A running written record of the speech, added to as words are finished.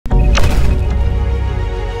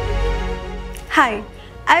Hi,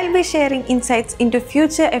 I will be sharing insights into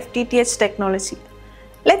future FTTH technology.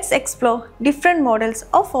 Let's explore different models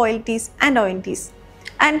of OLTs and ONTs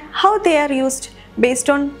and how they are used based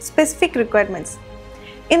on specific requirements.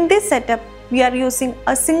 In this setup, we are using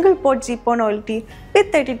a single port GPON OLT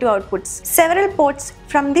with 32 outputs. Several ports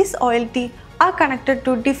from this OLT are connected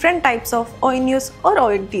to different types of ONUs or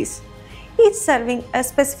OLTs, each serving a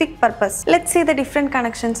specific purpose. Let's see the different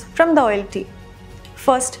connections from the OLT.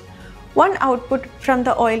 First, one output from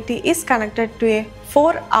the OLT is connected to a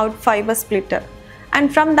 4-out fiber splitter,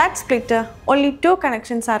 and from that splitter only two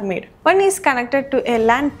connections are made. One is connected to a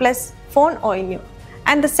LAN plus phone ONU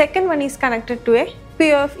and the second one is connected to a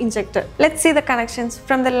POF injector. Let's see the connections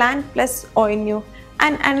from the LAN plus ONU.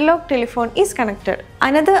 An analog telephone is connected.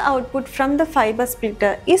 Another output from the fiber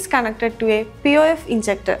splitter is connected to a POF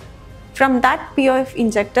injector. From that POF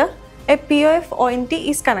injector, a POF ONT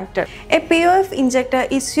is connected. A POF injector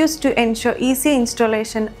is used to ensure easy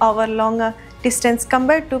installation over longer distance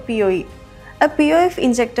compared to PoE. A POF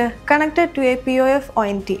injector connected to a POF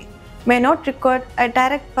ONT may not require a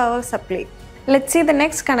direct power supply. Let's see the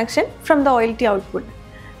next connection from the OLT output.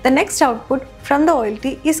 The next output from the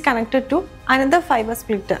OLT is connected to another fiber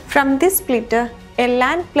splitter. From this splitter, a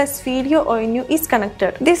LAN plus video ONU is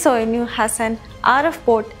connected. This ONU has an RF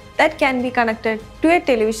port that can be connected to a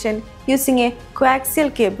television using a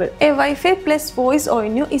coaxial cable. A Wi-Fi plus voice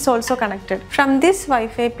ONU is also connected. From this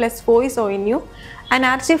Wi-Fi plus voice ONU, an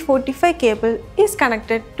RJ45 cable is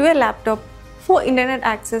connected to a laptop for internet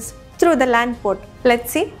access through the LAN port.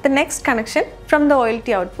 Let's see the next connection from the OLT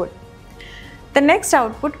output. The next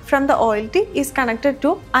output from the OLT is connected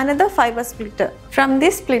to another fiber splitter. From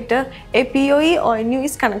this splitter, a PoE ONU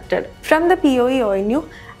is connected. From the PoE ONU,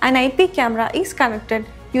 an IP camera is connected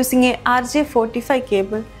using a RJ45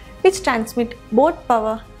 cable which transmits both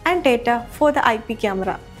power and data for the IP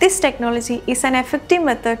camera. This technology is an effective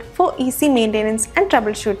method for easy maintenance and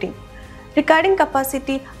troubleshooting. Regarding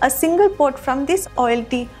capacity, a single port from this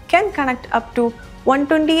OLT can connect up to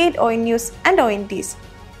 128 ONUs and ONTs.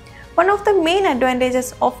 One of the main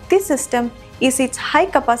advantages of this system is its high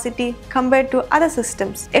capacity compared to other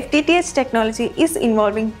systems. FTTH technology is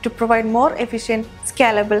evolving to provide more efficient,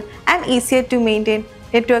 scalable, and easier to maintain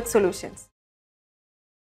network solutions.